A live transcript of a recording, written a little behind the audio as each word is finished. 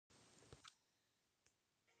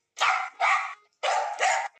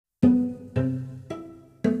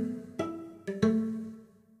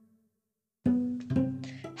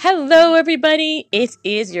Hello, everybody. It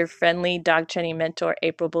is your friendly dog training mentor,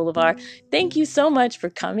 April Boulevard. Thank you so much for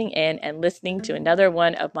coming in and listening to another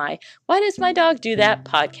one of my Why Does My Dog Do That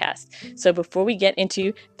podcast. So before we get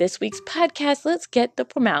into this week's podcast, let's get the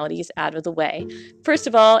formalities out of the way. First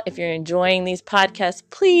of all, if you're enjoying these podcasts,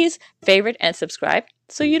 please favorite and subscribe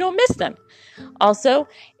so you don't miss them. Also,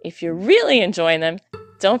 if you're really enjoying them,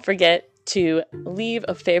 don't forget to leave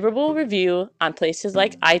a favorable review on places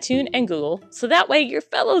like iTunes and Google, so that way your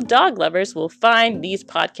fellow dog lovers will find these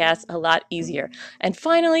podcasts a lot easier. And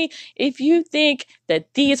finally, if you think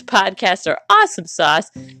that these podcasts are awesome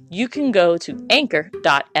sauce, you can go to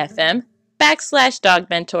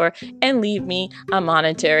anchor.fm/dogmentor and leave me a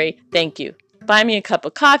monetary thank you. Buy me a cup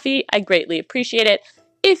of coffee. I greatly appreciate it.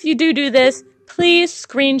 If you do this, please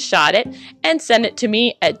screenshot it and send it to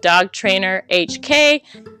me at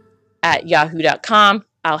dogtrainerhk@yahoo.com.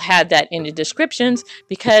 I'll have that in the descriptions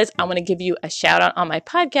because I want to give you a shout out on my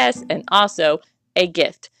podcast and also a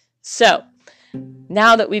gift. So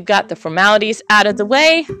now that we've got the formalities out of the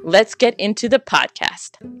way, let's get into the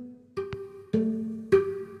podcast.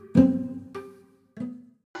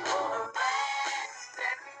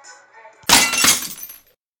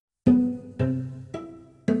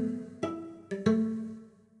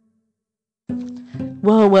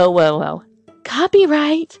 Whoa.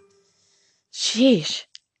 Copyright? Sheesh.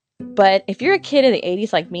 But if you're a kid in the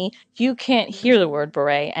 80s like me, you can't hear the word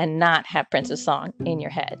beret and not have Prince's song in your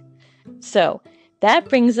head. So that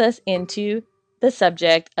brings us into the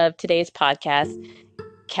subject of today's podcast,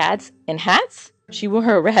 cats in hats. She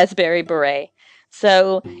wore a raspberry beret.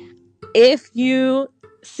 So if you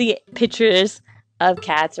see pictures of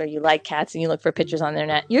cats or you like cats and you look for pictures on the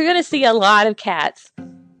internet, you're going to see a lot of cats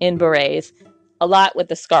in berets. A lot with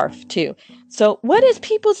the scarf, too. So what is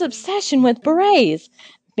people's obsession with berets?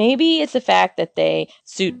 Maybe it's the fact that they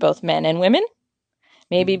suit both men and women.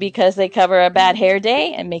 Maybe because they cover a bad hair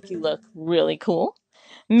day and make you look really cool.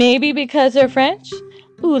 Maybe because they're French.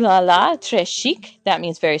 Ooh la la, très chic. That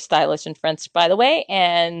means very stylish in French, by the way,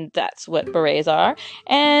 and that's what berets are.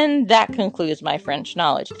 And that concludes my French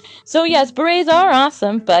knowledge. So yes, berets are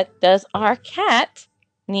awesome, but does our cat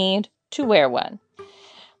need to wear one?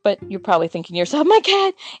 But you're probably thinking to yourself, my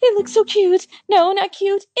cat, it looks so cute. No, not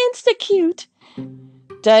cute. Insta-cute.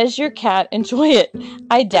 Does your cat enjoy it?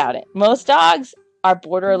 I doubt it. Most dogs are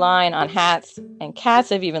borderline on hats, and cats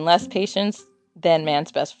have even less patience than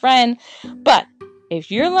man's best friend. But if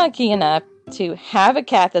you're lucky enough to have a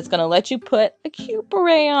cat that's going to let you put a cute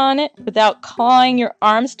beret on it without clawing your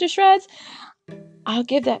arms to shreds, I'll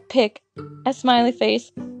give that pic a smiley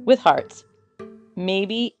face with hearts.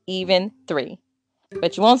 Maybe even 3.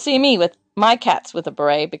 But you won't see me with my cats with a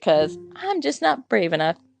beret because I'm just not brave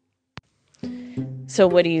enough. So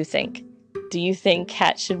what do you think? Do you think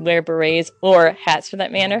cats should wear berets or hats for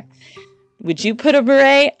that matter? Would you put a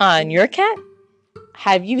beret on your cat?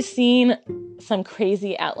 Have you seen some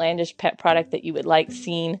crazy outlandish pet product that you would like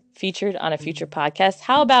seen featured on a future podcast?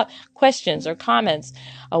 How about questions or comments?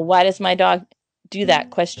 Why does my dog do that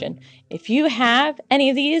question? If you have any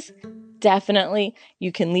of these, definitely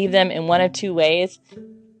you can leave them in one of 2 ways.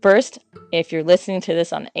 First, if you're listening to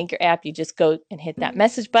this on the Anchor app, you just go and hit that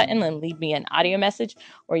message button and leave me an audio message,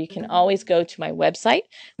 or you can always go to my website,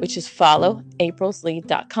 which is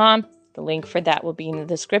followaprilslead.com. The link for that will be in the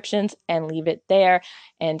descriptions, and leave it there,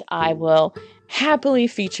 and I will happily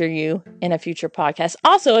feature you in a future podcast.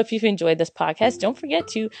 Also, if you've enjoyed this podcast, don't forget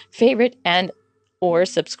to favorite and or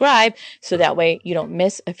subscribe so that way you don't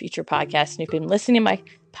miss a future podcast. And you've been listening to my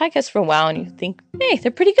podcast for a while and you think, hey,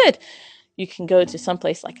 they're pretty good, you can go to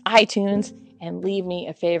someplace like iTunes and leave me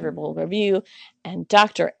a favorable review. And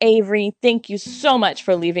Dr. Avery, thank you so much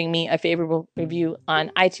for leaving me a favorable review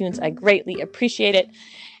on iTunes. I greatly appreciate it.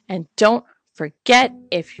 And don't forget,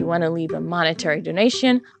 if you want to leave a monetary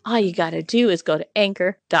donation, all you got to do is go to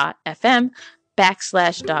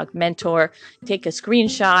anchor.fm/dogmentor, take a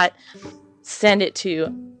screenshot, send it to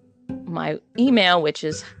my email, which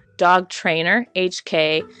is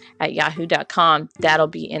dogtrainerhk@yahoo.com. That'll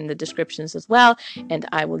be in the descriptions as well. And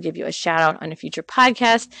I will give you a shout out on a future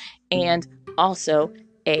podcast and also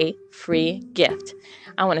a free gift.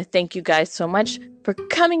 I want to thank you guys so much for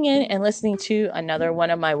coming in and listening to another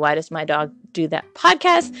one of my Why Does My Dog Do That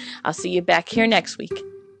podcast. I'll see you back here next week.